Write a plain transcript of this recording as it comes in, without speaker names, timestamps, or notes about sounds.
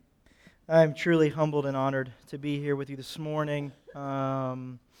I'm truly humbled and honored to be here with you this morning.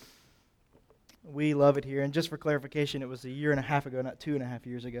 We love it here. And just for clarification, it was a year and a half ago, not 2.5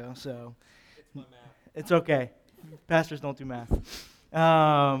 years ago. So It's my math. it's okay. Pastors don't do math.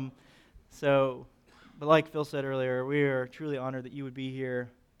 Um, so, but like Phil said earlier, we are truly honored that you would be here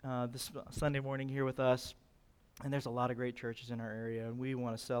this Sunday morning here with us. And there's a lot of great churches in our area, and we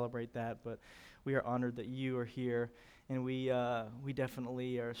want to celebrate that. But we are honored that you are here, and we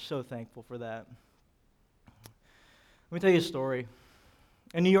definitely are so thankful for that. Let me tell you a story.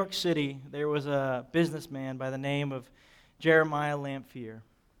 In New York City, there was a businessman by the name of Jeremiah Lamphere.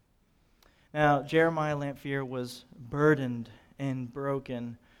 Now, Jeremiah Lamphere was burdened and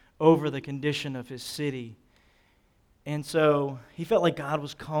broken over the condition of his city. And so he felt like God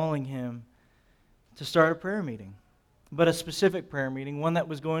was calling him to start a prayer meeting, but a specific prayer meeting, one that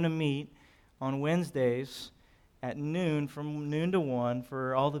was going to meet on Wednesdays at noon, from noon to 1,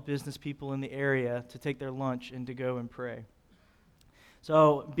 for all the business people in the area to take their lunch and to go and pray.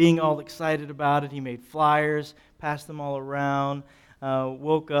 So being all excited about it, he made flyers, passed them all around,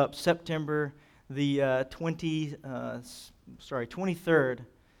 woke up September the 23rd,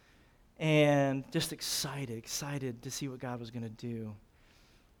 and just excited to see what God was going to do.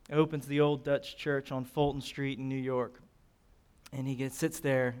 Opens the old Dutch church on Fulton Street in New York, and he sits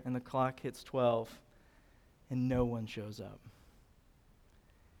there, and the clock hits 12, and no one shows up.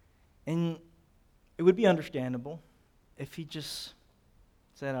 And it would be understandable if he just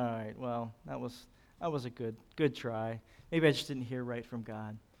said, all right, well, that was a good try. Maybe I just didn't hear right from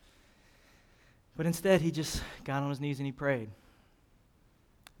God. But instead, he just got on his knees and he prayed.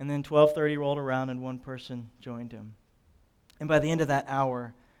 And then 12:30 rolled around and one person joined him. And by the end of that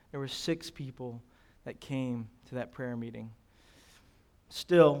hour, there were 6 people that came to that prayer meeting.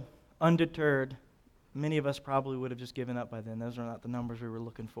 Still, undeterred, many of us probably would have just given up by then. Those are not the numbers we were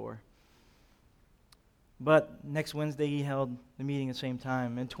looking for. But next Wednesday, he held the meeting at the same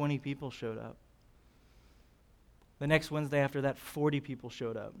time, and 20 people showed up. The next Wednesday after that, 40 people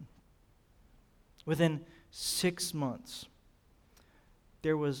showed up. Within 6 months,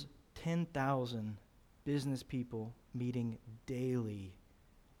 there was 10,000 business people meeting daily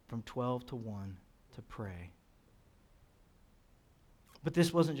from 12 to 1 to pray. But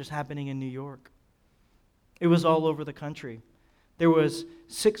this wasn't just happening in New York. It was all over the country. There was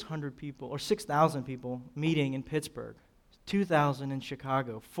 600 people, or 6,000 people meeting in Pittsburgh, 2,000 in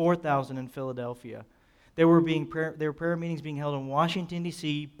Chicago, 4,000 in Philadelphia. There were prayer meetings being held in Washington,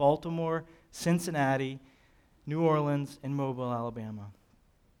 D.C., Baltimore, Cincinnati, New Orleans, and Mobile, Alabama.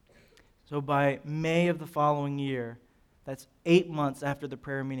 So by May of the following year, that's 8 months after the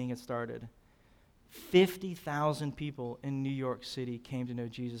prayer meeting had started, 50,000 people in New York City came to know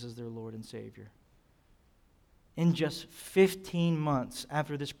Jesus as their Lord and Savior. In just 15 months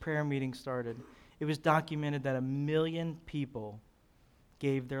after this prayer meeting started, it was documented that 1 million people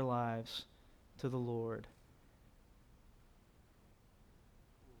gave their lives to the Lord.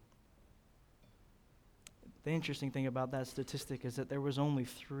 The interesting thing about that statistic is that there was only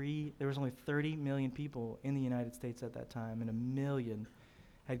 30 million people in the United States at that time, and 1 million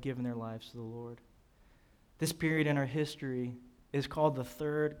had given their lives to the Lord. This period in our history is called the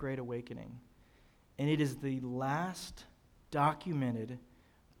Third Great Awakening, and it is the last documented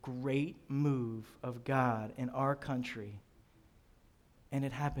great move of God in our country, and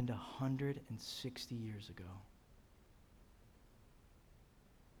it happened 160 years ago.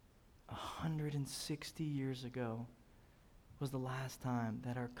 160 years ago was the last time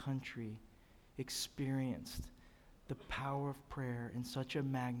that our country experienced the power of prayer in such a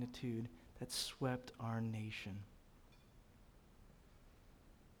magnitude that swept our nation.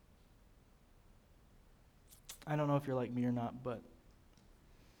 I don't know if you're like me or not, but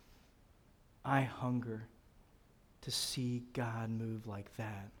I hunger to see God move like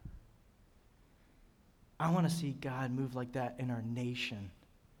that. I want to see God move like that in our nation.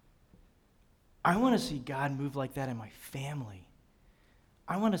 I want to see God move like that in my family.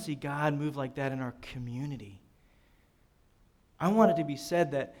 I want to see God move like that in our community. I want it to be said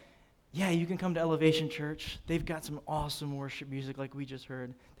that, yeah, you can come to Elevation Church. They've got some awesome worship music like we just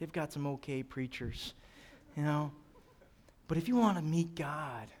heard. They've got some okay preachers, you know. But if you want to meet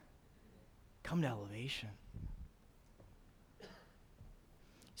God, come to Elevation.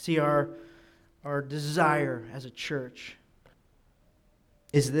 See, our desire as a church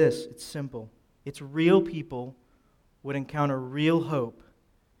is this. It's simple. It's real people would encounter real hope,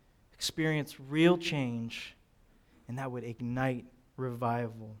 experience real change, and that would ignite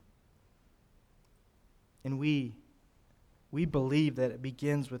revival. And we believe that it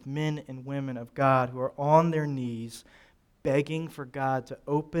begins with men and women of God who are on their knees, begging for God to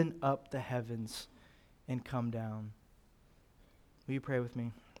open up the heavens and come down. Will you pray with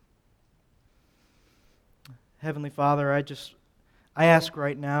me? Heavenly Father, I ask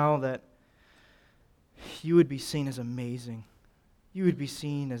right now that you would be seen as amazing. You would be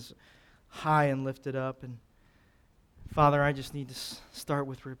seen as high and lifted up. And Father, I just need to start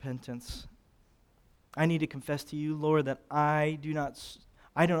with repentance. I need to confess to you, Lord, that I do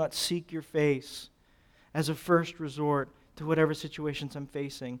not seek your face as a first resort to whatever situations I'm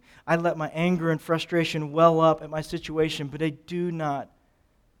facing. I let my anger and frustration well up at my situation, but I do not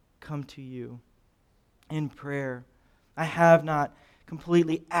come to you in prayer. I have not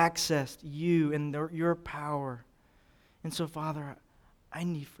completely accessed you and your power. And so, Father, I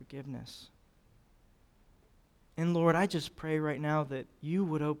need forgiveness. And Lord, I just pray right now that you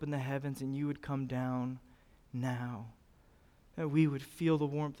would open the heavens and you would come down now. That we would feel the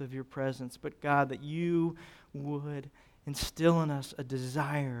warmth of your presence. But God, that you would instill in us a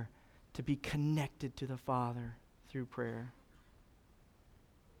desire to be connected to the Father through prayer.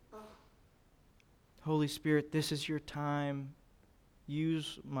 Holy Spirit, this is your time.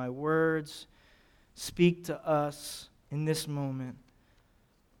 Use my words. Speak to us in this moment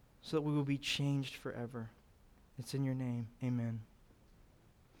so that we will be changed forever. It's in your name. Amen.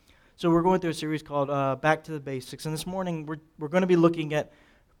 So we're going through a series called Back to the Basics. And this morning we're going to be looking at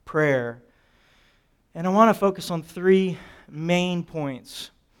prayer. And I want to focus on three main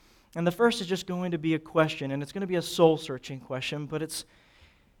points. And the first is just going to be a question. And it's going to be a soul-searching question. But it's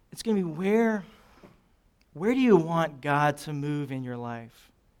going to be where do you want God to move in your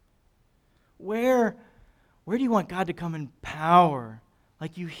life? Where do you want God to come in power?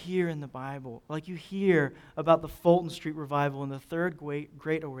 Like you hear in the Bible, like you hear about the Fulton Street Revival and the Third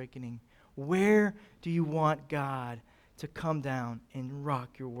Great Awakening. Where do you want God to come down and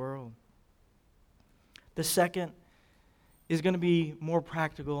rock your world? The second is going to be more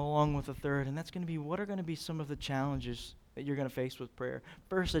practical along with the third, and that's going to be what are going to be some of the challenges that you're going to face with prayer.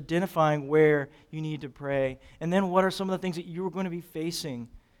 First, identifying where you need to pray, and then what are some of the things that you're going to be facing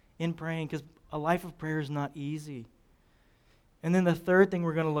in praying, because a life of prayer is not easy. And then the third thing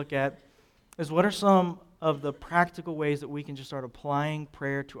we're going to look at is what are some of the practical ways that we can just start applying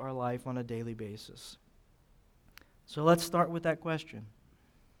prayer to our life on a daily basis. So let's start with that question.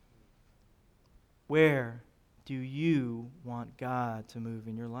 Where do you want God to move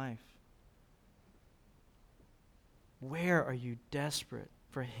in your life? Where are you desperate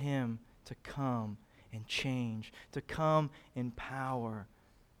for Him to come and change, to come in power?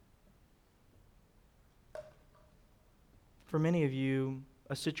 For many of you,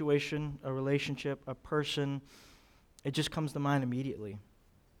 a situation, a relationship, a person, it just comes to mind immediately.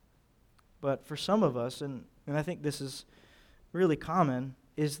 But for some of us, and I think this is really common,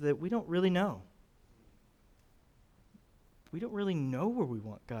 is that we don't really know. We don't really know where we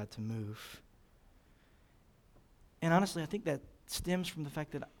want God to move. And honestly, I think that stems from the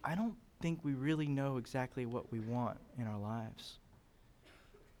fact that I don't think we really know exactly what we want in our lives.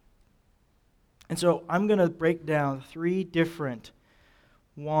 And so I'm going to break down 3 different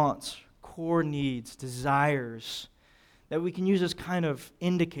wants, core needs, desires that we can use as kind of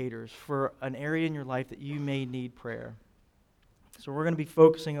indicators for an area in your life that you may need prayer. So we're going to be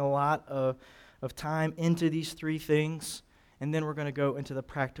focusing a lot of time into these 3 things, and then we're going to go into the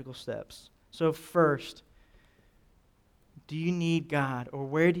practical steps. So first, do you need God, or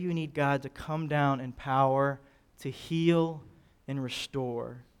where do you need God to come down in power to heal and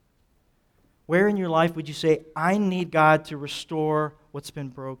restore? Where in your life would you say, I need God to restore what's been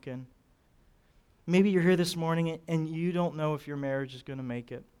broken? Maybe you're here this morning and you don't know if your marriage is going to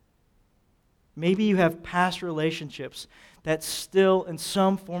make it. Maybe you have past relationships that still, in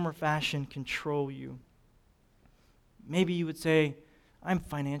some form or fashion, control you. Maybe you would say, I'm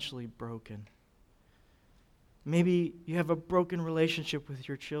financially broken. Maybe you have a broken relationship with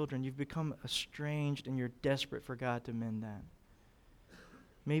your children. You've become estranged and you're desperate for God to mend that.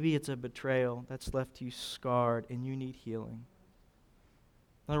 Maybe it's a betrayal that's left you scarred and you need healing.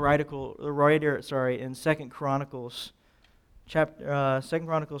 The writer in 2 Chronicles chapter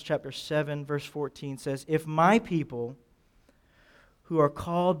 7, verse 14 says, If my people who are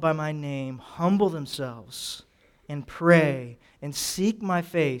called by my name humble themselves and pray and seek my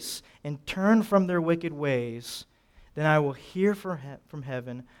face and turn from their wicked ways, then I will hear from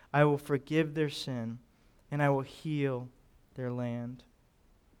heaven, I will forgive their sin, and I will heal their land.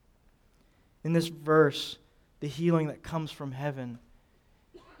 In this verse, the healing that comes from heaven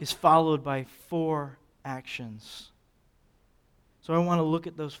is followed by 4 actions. So I want to look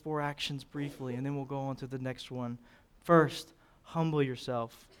at those 4 actions briefly, and then we'll go on to the next one. First, humble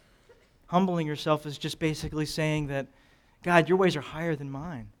yourself. Humbling yourself is just basically saying that, God, your ways are higher than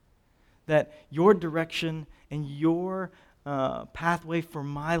mine. That your direction and your pathway for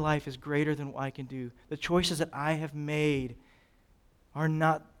my life is greater than what I can do. The choices that I have made do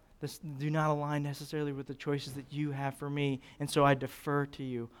not align necessarily with the choices that you have for me. And so I defer to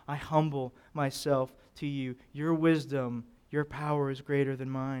you. I humble myself to you. Your wisdom, your power is greater than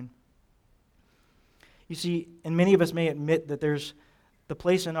mine. You see, and many of us may admit that there's the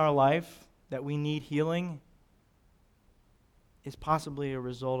place in our life that we need healing is possibly a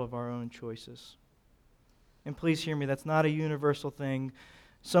result of our own choices. And please hear me, that's not a universal thing.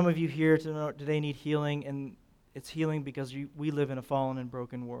 Some of you here today need healing, and it's healing because we live in a fallen and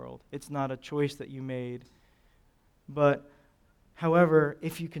broken world. It's not a choice that you made. But, however,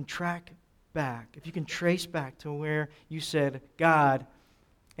 if you can track back, if you can trace back to where you said, God,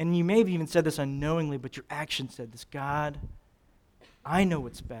 and you may have even said this unknowingly, but your action said this, God, I know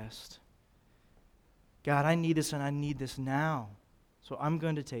what's best. God, I need this and I need this now. So I'm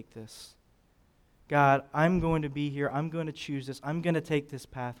going to take this. God, I'm going to be here. I'm going to choose this. I'm going to take this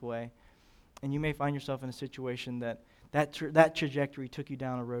pathway. And you may find yourself in a situation that trajectory took you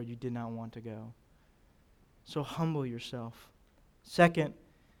down a road you did not want to go. So humble yourself. Second,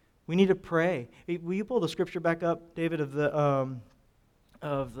 we need to pray. Will you pull the scripture back up, David, of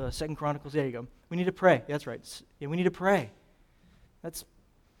the 2 Chronicles? There you go. We need to pray. That's right. Yeah, we need to pray. That's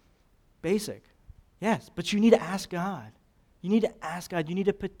basic. Yes, but you need to ask God. You need to ask God. You need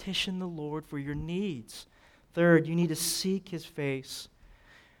to petition the Lord for your needs. Third, you need to seek His face.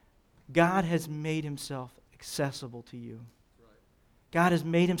 God has made Himself accessible to you. God has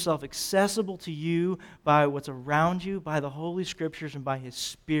made Himself accessible to you by what's around you, by the Holy Scriptures, and by His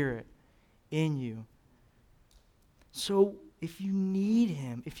Spirit in you. So if you need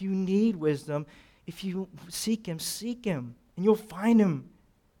Him, if you need wisdom, if you seek Him, and you'll find Him.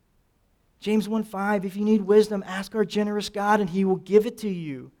 James 1:5, if you need wisdom, ask our generous God, and He will give it to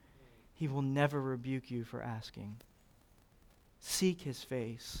you. He will never rebuke you for asking. Seek His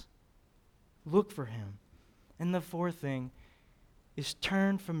face. Look for Him. And the fourth thing is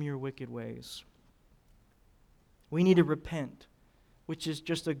turn from your wicked ways. We need to repent, which is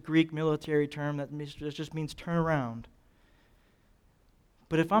just a Greek military term that just means turn around.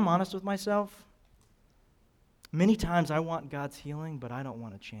 But if I'm honest with myself, many times I want God's healing, but I don't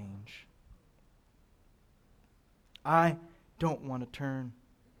want to change. I don't want to turn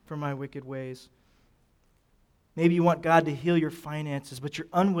from my wicked ways. Maybe you want God to heal your finances, but you're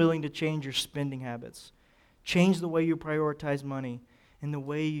unwilling to change your spending habits. Change the way you prioritize money and the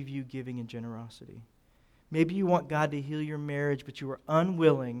way you view giving and generosity. Maybe you want God to heal your marriage, but you are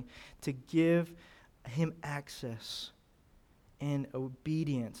unwilling to give Him access and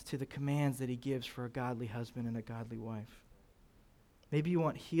obedience to the commands that He gives for a godly husband and a godly wife. Maybe you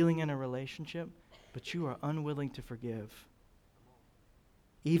want healing in a relationship, but you are unwilling to forgive,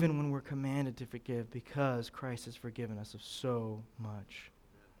 even when we're commanded to forgive because Christ has forgiven us of so much.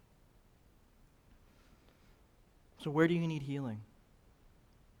 So where do you need healing?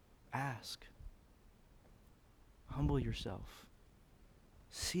 Ask. Humble yourself.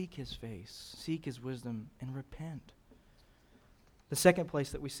 Seek His face. Seek His wisdom and repent. The second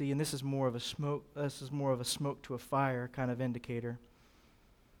place that we see, and this is more of a smoke to a fire kind of indicator,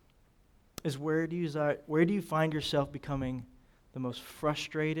 is where do you find yourself becoming the most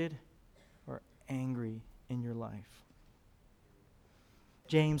frustrated or angry in your life?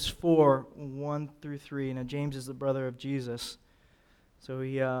 James 4, 1-3. Now, James is the brother of Jesus. So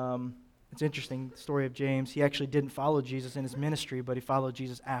it's interesting, the story of James. He actually didn't follow Jesus in his ministry, but he followed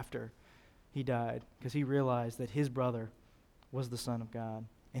Jesus after he died because he realized that his brother was the Son of God,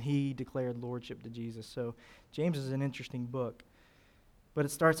 and he declared lordship to Jesus. So James is an interesting book. But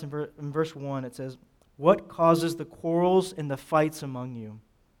it starts in verse 1. It says, "What causes the quarrels and the fights among you?"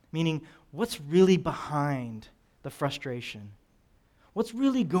 Meaning, what's really behind the frustration? What's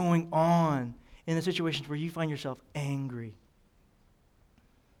really going on in the situations where you find yourself angry?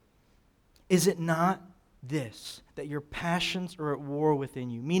 Is it not this, that your passions are at war within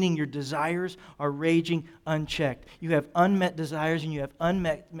you, meaning your desires are raging unchecked? You have unmet desires and you have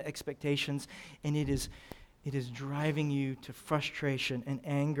unmet expectations, and it is driving you to frustration and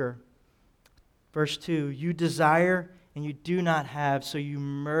anger. Verse 2, "You desire and you do not have, so you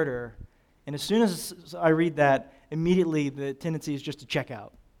murder." And as soon as I read that, immediately the tendency is just to check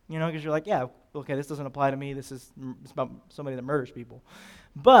out. Because you're like, yeah, okay, this doesn't apply to me. It's about somebody that murders people.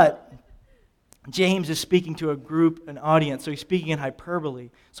 But James is speaking to a group, an audience, so he's speaking in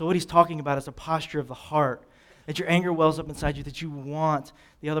hyperbole. So what he's talking about is a posture of the heart, that your anger wells up inside you, that you want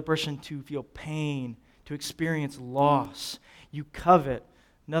the other person to feel pain, to experience loss. You covet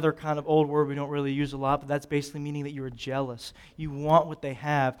Another kind of old word we don't really use a lot, but that's basically meaning that you are jealous. You want what they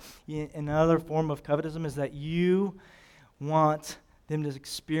have. Another form of covetousness is that you want them to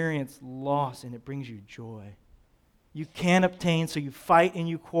experience loss, and it brings you joy. You can't obtain, so you fight and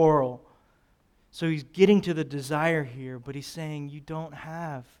you quarrel. So he's getting to the desire here, but he's saying you don't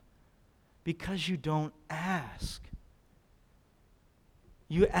have because you don't ask.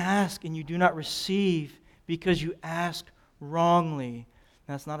 You ask and you do not receive because you ask wrongly.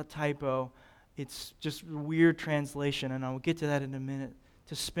 That's not a typo. It's just a weird translation, and I'll get to that in a minute.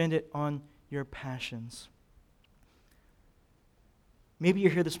 To spend it on your passions. Maybe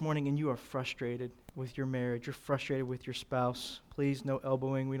you're here this morning and you are frustrated with your marriage. You're frustrated with your spouse. Please, no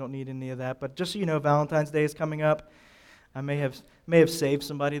elbowing. We don't need any of that. But just so you know, Valentine's Day is coming up. I may have saved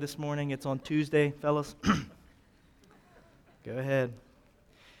somebody this morning. It's on Tuesday, fellas. Go ahead.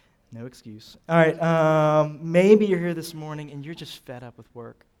 No excuse. All right, maybe you're here this morning and you're just fed up with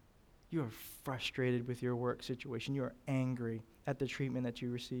work. You are frustrated with your work situation. You are angry at the treatment that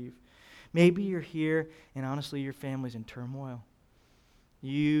you receive. Maybe you're here and honestly your family's in turmoil.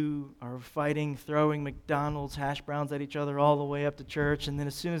 You are fighting, throwing McDonald's hash browns at each other all the way up to church, and then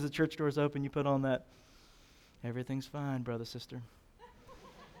as soon as the church doors open, you put on that, everything's fine, brother, sister.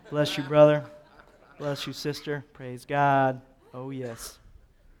 Bless you, brother. Bless you, sister. Praise God. Oh, yes.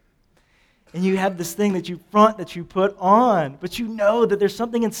 And you have this thing that you put on, but you know that there's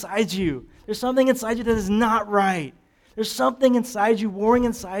something inside you. There's something inside you that is not right. There's something inside you, warring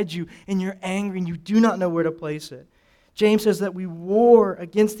inside you, and you're angry and you do not know where to place it. James says that we war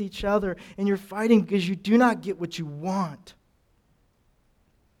against each other, and you're fighting because you do not get what you want.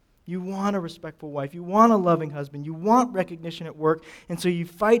 You want a respectful wife. You want a loving husband. You want recognition at work, and so you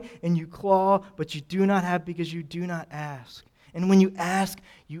fight and you claw, but you do not have because you do not ask. And when you ask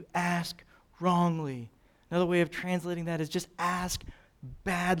wrongly. Another way of translating that is just ask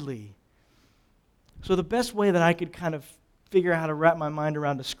badly. So the best way that I could kind of figure out how to wrap my mind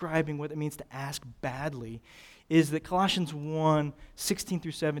around describing what it means to ask badly is that Colossians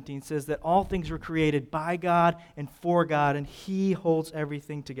 1:16-17 says that all things were created by God and for God, and He holds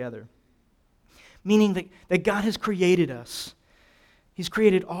everything together. Meaning that God has created us. He's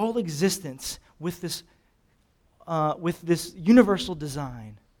created all existence with this universal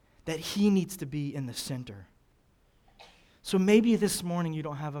design that He needs to be in the center. So maybe this morning you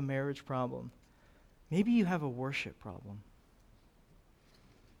don't have a marriage problem. Maybe you have a worship problem.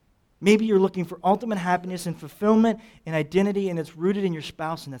 Maybe you're looking for ultimate happiness and fulfillment and identity, and it's rooted in your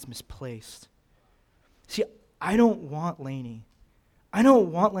spouse, and that's misplaced. See, I don't want Lainey. I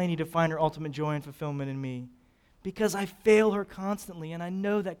don't want Lainey to find her ultimate joy and fulfillment in me because I fail her constantly, and I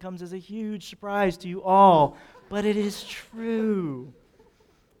know that comes as a huge surprise to you all, but it is true.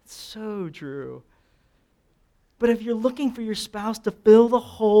 It's so true. But if you're looking for your spouse to fill the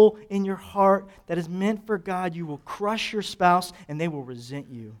hole in your heart that is meant for God, you will crush your spouse, and they will resent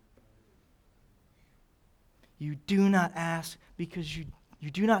you. You do not ask because you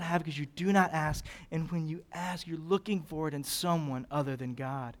do not have because you do not ask. And when you ask, you're looking for it in someone other than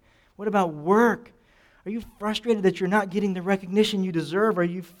God. What about work? Are you frustrated that you're not getting the recognition you deserve? Are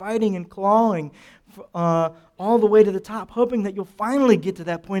you fighting and clawing all the way to the top, hoping that you'll finally get to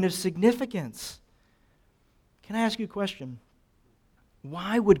that point of significance? Can I ask you a question?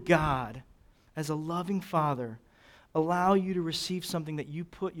 Why would God, as a loving Father, allow you to receive something that you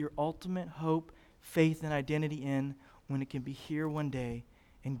put your ultimate hope, faith, and identity in when it can be here one day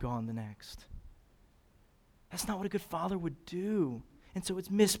and gone the next? That's not what a good father would do. And so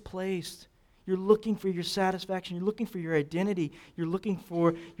it's misplaced. You're looking for your satisfaction. You're looking for your identity. You're looking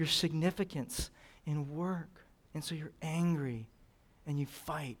for your significance in work. And so you're angry and you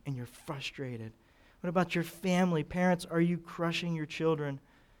fight and you're frustrated. What about your family? Parents, are you crushing your children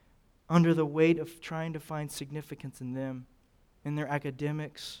under the weight of trying to find significance in them, in their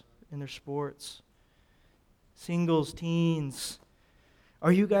academics, in their sports? Singles, teens,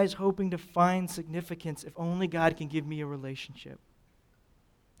 are you guys hoping to find significance if only God can give me a relationship?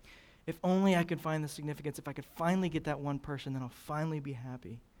 If only I could find the significance, if I could finally get that one person, then I'll finally be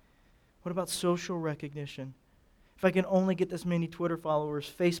happy. What about social recognition? If I can only get this many Twitter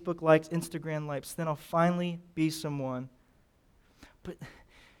followers, Facebook likes, Instagram likes, then I'll finally be someone. But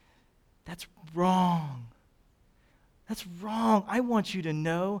that's wrong. That's wrong. I want you to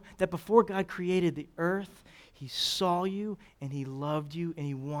know that before God created the earth, He saw you and He loved you and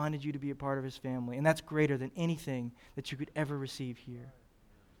He wanted you to be a part of His family. And that's greater than anything that you could ever receive here.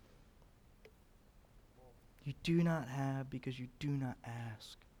 You do not have because you do not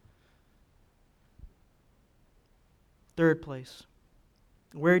ask. Third place,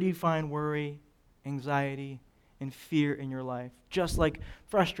 where do you find worry, anxiety, and fear in your life. Just like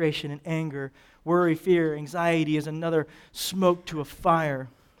frustration and anger, worry, fear, anxiety is another smoke to a fire.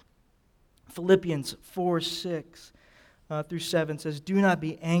 Philippians 4:6 through 7 says, "Do not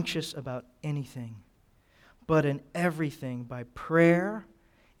be anxious about anything, but in everything by prayer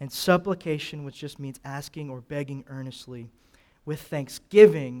and supplication," which just means asking or begging earnestly, "with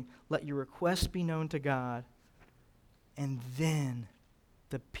thanksgiving, let your requests be known to God, and then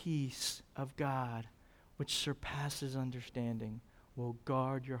the peace of God, which surpasses understanding, will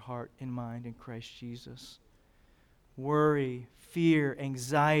guard your heart and mind in Christ Jesus." Worry, fear,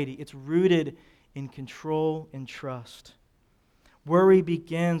 anxiety, it's rooted in control and trust. Worry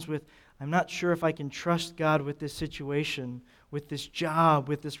begins with, I'm not sure if I can trust God with this situation, with this job,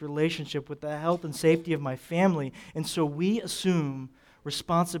 with this relationship, with the health and safety of my family. And so we assume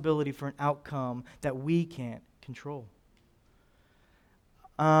responsibility for an outcome that we can't control.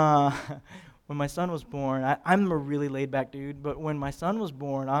 When my son was born, I'm a really laid-back dude, but when my son was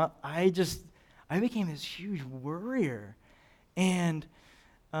born, I became this huge worrier. And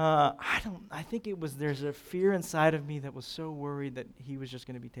I think there's a fear inside of me that was so worried that he was just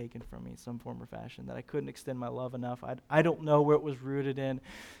going to be taken from me in some form or fashion, that I couldn't extend my love enough. I don't know where it was rooted in,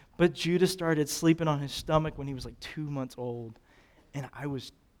 but Judah started sleeping on his stomach when he was like 2 months old, and I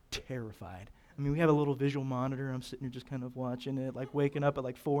was terrified. I mean, we have a little visual monitor. I'm sitting here just kind of watching it, like waking up at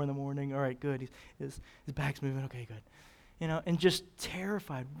like 4 in the morning. All right, good. His back's moving. Okay, good. And just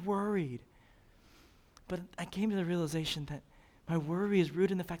terrified, worried. But I came to the realization that my worry is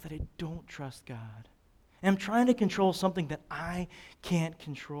rooted in the fact that I don't trust God. And I'm trying to control something that I can't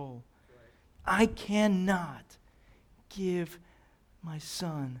control. Right. I cannot give my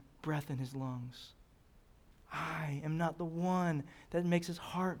son breath in his lungs. I am not the one that makes his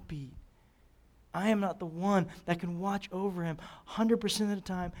heart beat. I am not the one that can watch over him 100% of the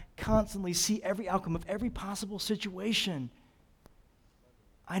time, constantly see every outcome of every possible situation.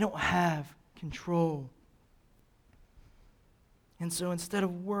 I don't have control. And so instead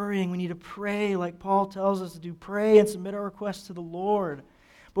of worrying, we need to pray like Paul tells us to do. Pray and submit our requests to the Lord.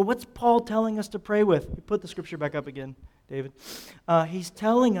 But what's Paul telling us to pray with? You put the scripture back up again, David. He's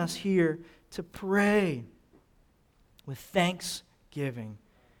telling us here to pray with thanksgiving.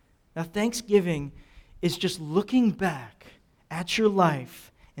 Now, thanksgiving is just looking back at your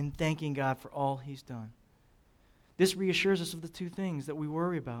life and thanking God for all He's done. This reassures us of the two things that we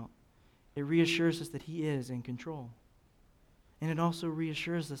worry about. It reassures us that He is in control. And it also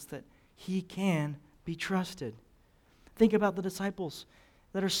reassures us that He can be trusted. Think about the disciples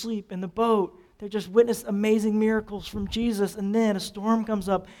that are asleep in the boat. They just witnessed amazing miracles from Jesus, and then a storm comes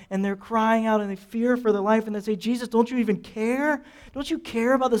up, and they're crying out, and they fear for their life, and they say, "Jesus, don't you even care? Don't you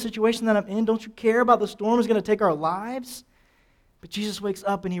care about the situation that I'm in? Don't you care about the storm is going to take our lives?" But Jesus wakes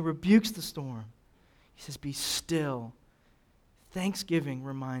up, and He rebukes the storm. He says, "Be still." Thanksgiving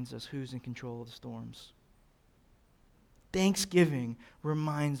reminds us who's in control of the storms. Thanksgiving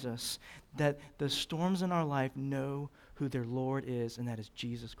reminds us that the storms in our life know who their Lord is, and that is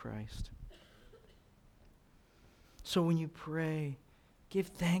Jesus Christ. So when you pray, give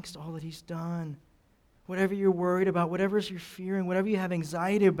thanks to all that He's done. Whatever you're worried about, whatever you're fearing, whatever you have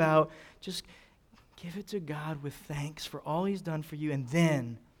anxiety about, just give it to God with thanks for all He's done for you. And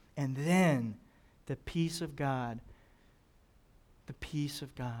then the peace of God,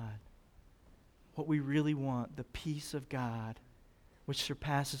 what we really want, the peace of God, which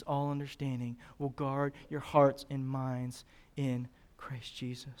surpasses all understanding, will guard your hearts and minds in Christ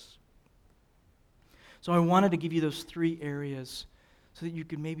Jesus. So I wanted to give you those 3 areas so that you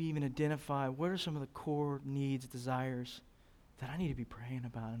could maybe even identify what are some of the core needs, desires that I need to be praying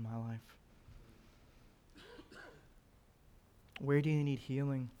about in my life. Where do you need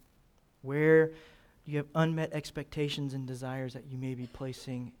healing? Where do you have unmet expectations and desires that you may be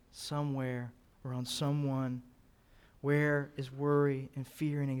placing somewhere or on someone? Where is worry and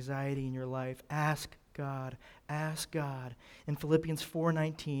fear and anxiety in your life? Ask God. Ask God. In Philippians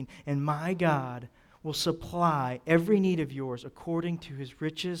 4:19, "And my God will supply every need of yours according to His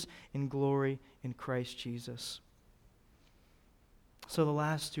riches in glory in Christ Jesus." So the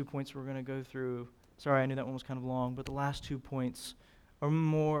last 2 points we're going to go through, sorry, I knew that one was kind of long, but the last 2 points are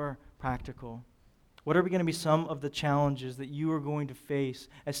more practical. What are going to be some of the challenges that you are going to face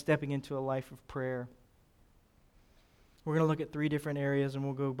as stepping into a life of prayer? We're going to look at 3 different areas, and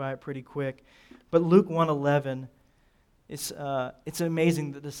we'll go by it pretty quick. But Luke 1:11, it's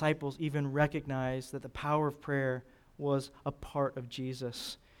amazing that the disciples even recognized that the power of prayer was a part of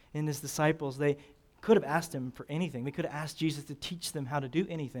Jesus. And His disciples, they could have asked Him for anything. They could have asked Jesus to teach them how to do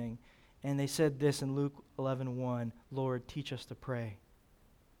anything. And they said this in Luke 11:1, "Lord, teach us to pray."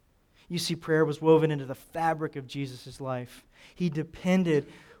 You see, prayer was woven into the fabric of Jesus' life. He depended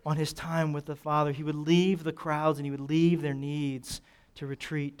on his time with the Father. He would leave the crowds and he would leave their needs to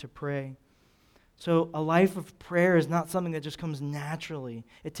retreat, to pray. So a life of prayer is not something that just comes naturally.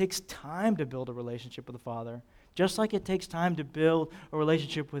 It takes time to build a relationship with the Father, just like it takes time to build a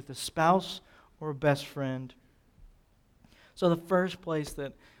relationship with a spouse or a best friend. So the first place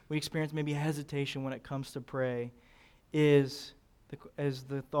that we experience maybe hesitation when it comes to pray is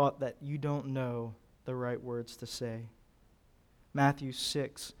the thought that you don't know the right words to say. Matthew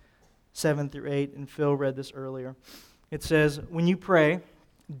 6, 7 through 8, and Phil read this earlier. It says, when you pray,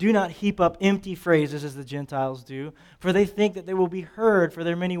 do not heap up empty phrases as the Gentiles do, for they think that they will be heard for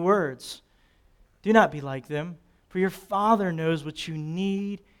their many words. Do not be like them, for your Father knows what you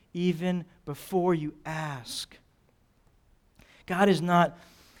need even before you ask. God is not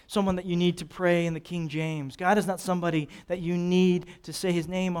someone that you need to pray in the King James. God is not somebody that you need to say his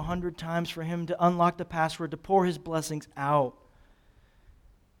name 100 times for him to unlock the password, to pour his blessings out.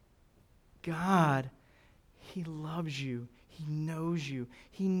 God, he loves you. He knows you.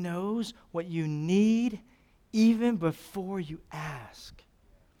 He knows what you need even before you ask.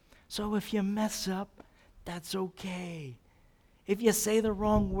 So if you mess up, that's okay. If you say the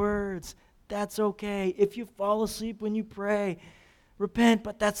wrong words, that's okay. If you fall asleep when you pray, repent,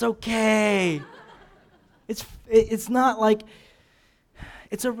 but that's okay. It's not like,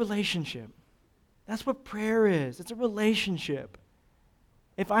 it's a relationship. That's what prayer is. It's a relationship.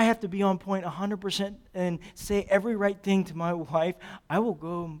 If I have to be on point 100% and say every right thing to my wife, I will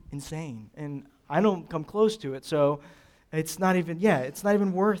go insane, and I don't come close to it. So it's not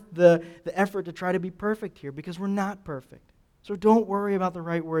even worth the effort to try to be perfect here, because we're not perfect. So don't worry about the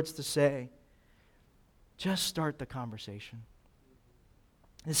right words to say. Just start the conversation.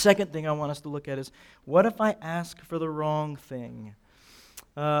 The second thing I want us to look at is, what if I ask for the wrong thing?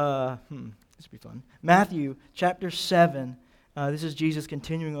 This will be fun. Matthew chapter 7. This is Jesus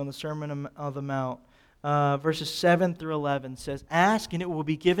continuing on the Sermon on the Mount. Verses 7 through 11 says, ask and it will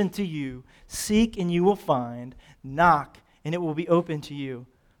be given to you. Seek and you will find. Knock and it will be open to you.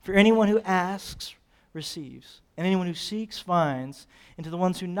 For anyone who asks receives. And anyone who seeks finds. And to the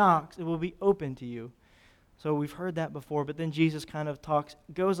ones who knock it will be open to you. So we've heard that before, but then Jesus kind of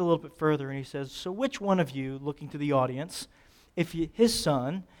goes a little bit further, and he says, so which one of you, looking to the audience, if his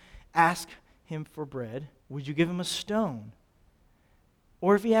son asked him for bread, would you give him a stone?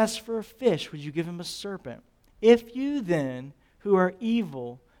 Or if he asked for a fish, would you give him a serpent? If you then, who are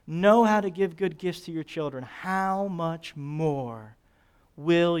evil, know how to give good gifts to your children, how much more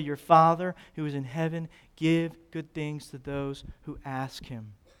will your Father who is in heaven give good things to those who ask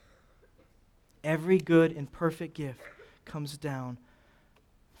him? Every good and perfect gift comes down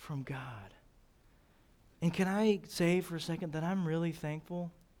from God. And can I say for a second that I'm really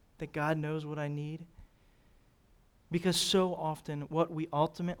thankful that God knows what I need? Because so often what we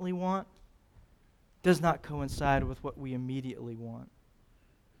ultimately want does not coincide with what we immediately want.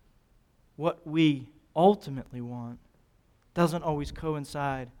 What we ultimately want doesn't always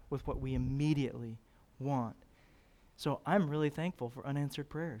coincide with what we immediately want. So I'm really thankful for unanswered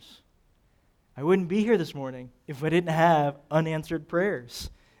prayers. I wouldn't be here this morning if I didn't have unanswered prayers.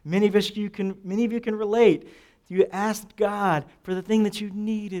 Many of you can relate. You asked God for the thing that you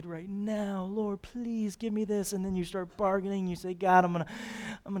needed right now. Lord, please give me this. And then you start bargaining. You say, God, I'm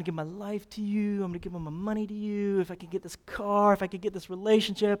gonna give my life to you. I'm gonna give my money to you. If I can get this car, if I can get this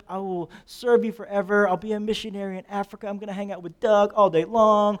relationship, I will serve you forever. I'll be a missionary in Africa. I'm gonna hang out with Doug all day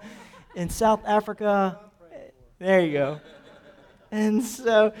long in South Africa. There you go. And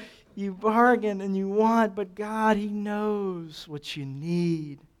so you bargain and you want, but God, He knows what you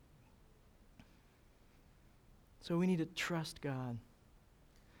need. So we need to trust God.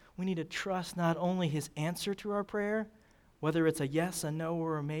 We need to trust not only His answer to our prayer, whether it's a yes, a no,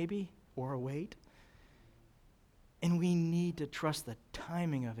 or a maybe, or a wait, and we need to trust the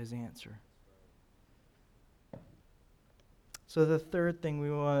timing of His answer. So the third thing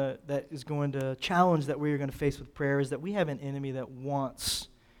that is going to challenge that we are going to face with prayer is that we have an enemy that wants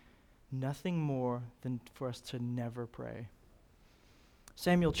nothing more than for us to never pray.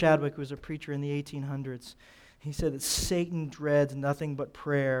 Samuel Chadwick, who was a preacher in the 1800s, he said that Satan dreads nothing but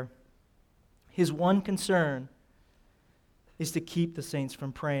prayer. His one concern is to keep the saints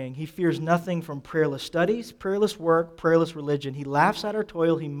from praying. He fears nothing from prayerless studies, prayerless work, prayerless religion. He laughs at our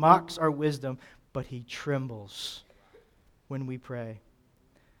toil, he mocks our wisdom, but he trembles when we pray.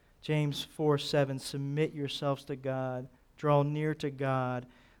 James 4:7, submit yourselves to God, draw near to God,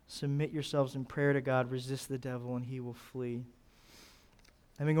 submit yourselves in prayer to God, resist the devil, and he will flee.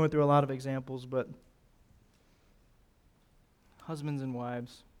 I've been going through a lot of examples, but husbands and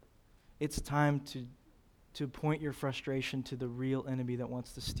wives, it's time to point your frustration to the real enemy that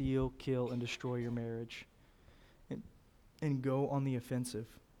wants to steal, kill, and destroy your marriage. And go on the offensive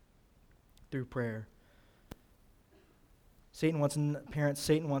through prayer. Satan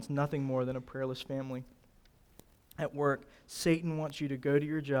wants nothing more than a prayerless family. At work, Satan wants you to go to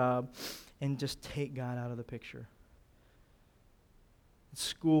your job and just take God out of the picture. At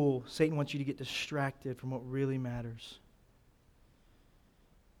school, Satan wants you to get distracted from what really matters.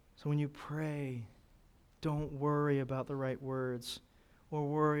 So when you pray, don't worry about the right words or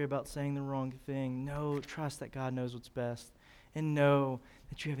worry about saying the wrong thing. No, trust that God knows what's best. And know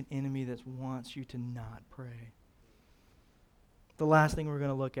that you have an enemy that wants you to not pray. The last thing we're going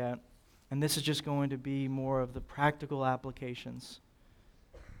to look at, and this is just going to be more of the practical applications.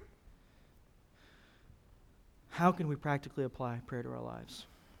 How can we practically apply prayer to our lives?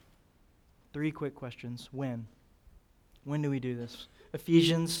 3 quick questions. When? When do we do this?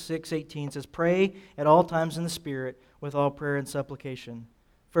 Ephesians 6:18 says, "Pray at all times in the Spirit with all prayer and supplication."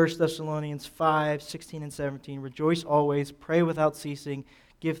 1 Thessalonians 5:16 and 17, "Rejoice always, pray without ceasing,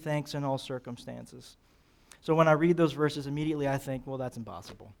 give thanks in all circumstances." So when I read those verses, immediately I think, well, that's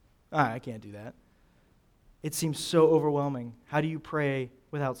impossible. I can't do that. It seems so overwhelming. How do you pray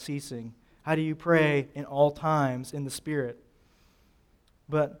without ceasing? How do you pray in all times in the Spirit?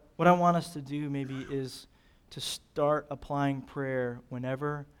 But what I want us to do maybe is to start applying prayer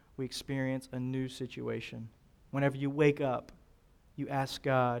whenever we experience a new situation. Whenever you wake up, you ask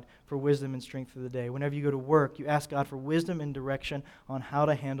God for wisdom and strength for the day. Whenever you go to work, you ask God for wisdom and direction on how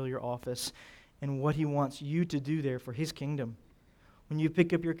to handle your office and what He wants you to do there for His kingdom. When you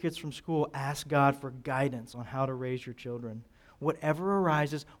pick up your kids from school, ask God for guidance on how to raise your children. Whatever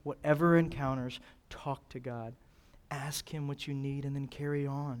arises, whatever encounters, talk to God. Ask Him what you need and then carry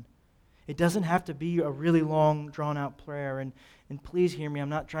on. It doesn't have to be a really long, drawn-out prayer. And please hear me, I'm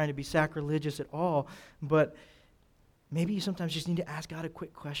not trying to be sacrilegious at all, but maybe you sometimes just need to ask God a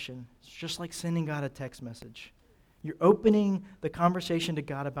quick question. It's just like sending God a text message. You're opening the conversation to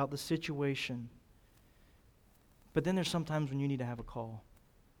God about the situation. But then there's sometimes when you need to have a call,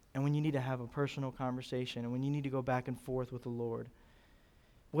 and when you need to have a personal conversation, and when you need to go back and forth with the Lord.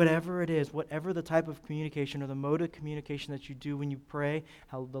 Whatever it is, whatever the type of communication or the mode of communication that you do when you pray,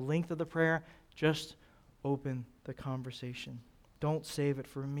 how the length of the prayer, just open the conversation. Don't save it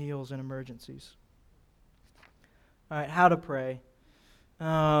for meals and emergencies. All right, how to pray.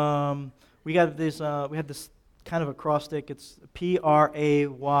 We have this kind of acrostic. It's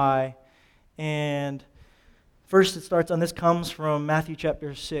PRAY, and first it starts on, this comes from Matthew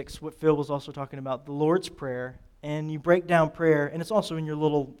chapter 6, what Phil was also talking about, the Lord's Prayer. And you break down prayer, and it's also in your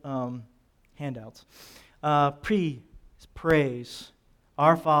little handouts. Praise.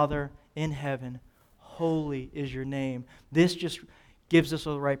 Our Father in heaven, holy is your name. This just gives us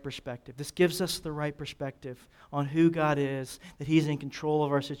the right perspective. This gives us the right perspective on who God is, that He's in control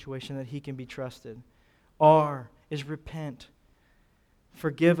of our situation, that He can be trusted. R is repent.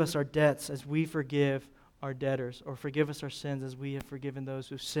 Forgive us our debts as we forgive our debtors, or forgive us our sins as we have forgiven those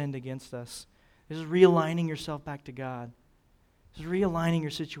who've sinned against us. This is realigning yourself back to God. This is realigning your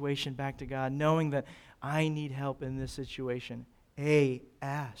situation back to God, knowing that I need help in this situation. A,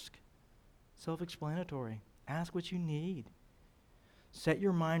 ask. Self-explanatory. Ask what you need. Set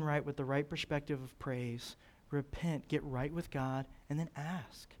your mind right with the right perspective of praise. Repent, get right with God, and then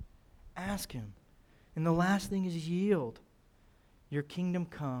ask. Ask Him. And the last thing is yield. Your kingdom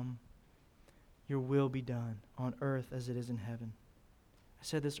come, your will be done on earth as it is in heaven. I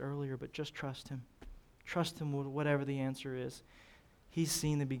said this earlier, but just trust Him. Trust Him with whatever the answer is. He's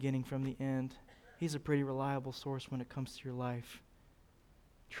seen the beginning from the end. He's a pretty reliable source when it comes to your life.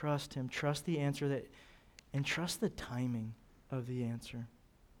 Trust Him. Trust the answer and trust the timing of the answer.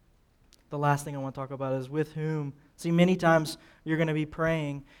 The last thing I want to talk about is with whom. See, many times you're going to be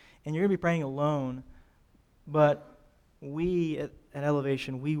praying, and you're going to be praying alone, but we at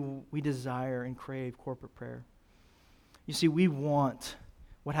Elevation, we desire and crave corporate prayer. You see, we want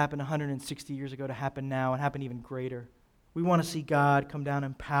what happened 160 years ago to happen now and happen even greater. We want to see God come down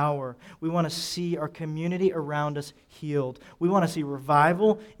in power. We want to see our community around us healed. We want to see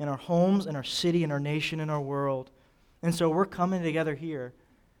revival in our homes, in our city, in our nation, in our world. And so we're coming together here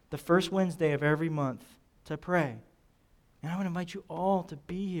the first Wednesday of every month to pray. And I would invite you all to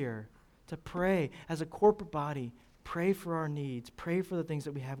be here, to pray as a corporate body. Pray for our needs. Pray for the things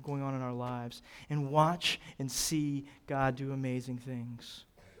that we have going on in our lives. And watch and see God do amazing things.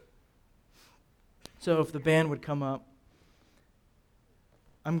 So if the band would come up,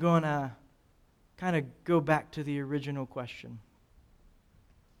 I'm going to kind of go back to the original question.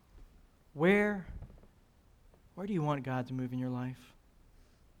 Where do you want God to move in your life?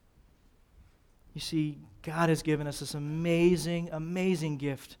 You see, God has given us this amazing, amazing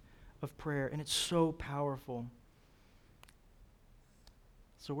gift of prayer, and it's so powerful.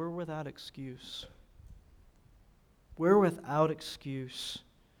 So we're without excuse. We're without excuse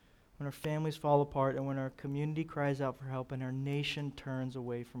when our families fall apart and when our community cries out for help and our nation turns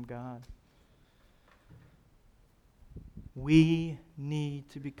away from God. We need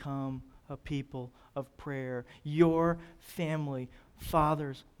to become a people of prayer. Your family,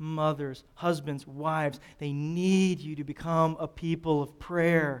 fathers, mothers, husbands, wives, they need you to become a people of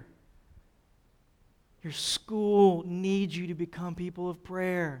prayer. Your school needs you to become people of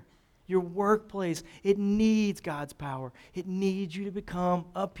prayer. Your workplace, it needs God's power. It needs you to become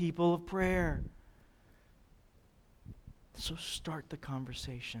a people of prayer. So start the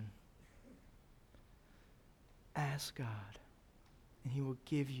conversation. Ask God, and He will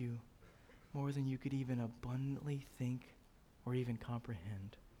give you more than you could even abundantly think or even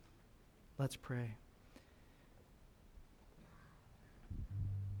comprehend. Let's pray.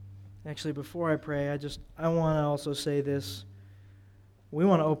 Actually, before I pray, I want to also say this. We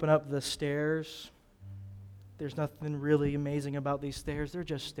want to open up the stairs. There's nothing really amazing about these stairs. They're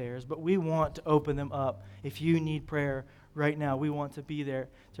just stairs, but we want to open them up. If you need prayer right now, we want to be there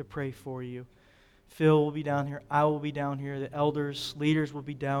to pray for you. Phil will be down here. I will be down here. The elders, leaders will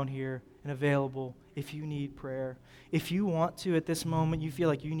be down here and available if you need prayer. If you want to, at this moment, you feel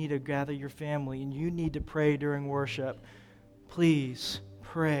like you need to gather your family and you need to pray during worship, please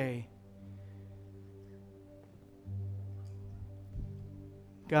pray.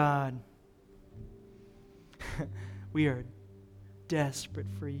 God, we are desperate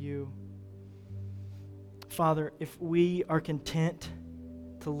for you. Father, if we are content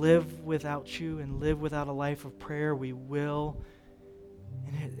to live without you and live without a life of prayer, we will.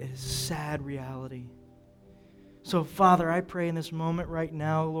 And it is a sad reality. So, Father, I pray in this moment right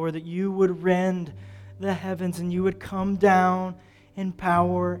now, Lord, that you would rend the heavens and you would come down in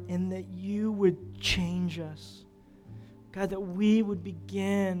power and that you would change us. God, that we would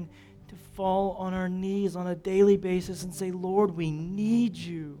begin to fall on our knees on a daily basis and say, Lord, we need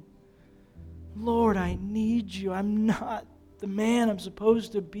you. Lord, I need you. I'm not the man I'm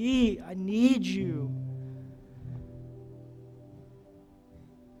supposed to be. I need you.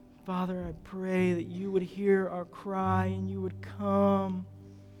 Father, I pray that you would hear our cry and you would come.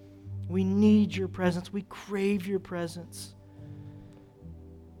 We need your presence. We crave your presence.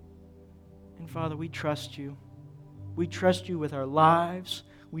 And Father, we trust you. We trust you with our lives.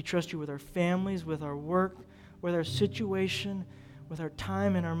 We trust you with our families, with our work, with our situation, with our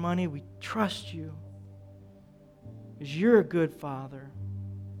time and our money. We trust you. Because you're a good Father.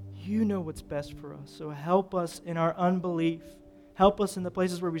 You know what's best for us. So help us in our unbelief. Help us in the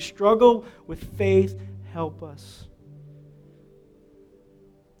places where we struggle with faith. Help us.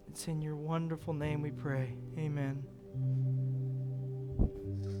 It's in your wonderful name we pray. Amen.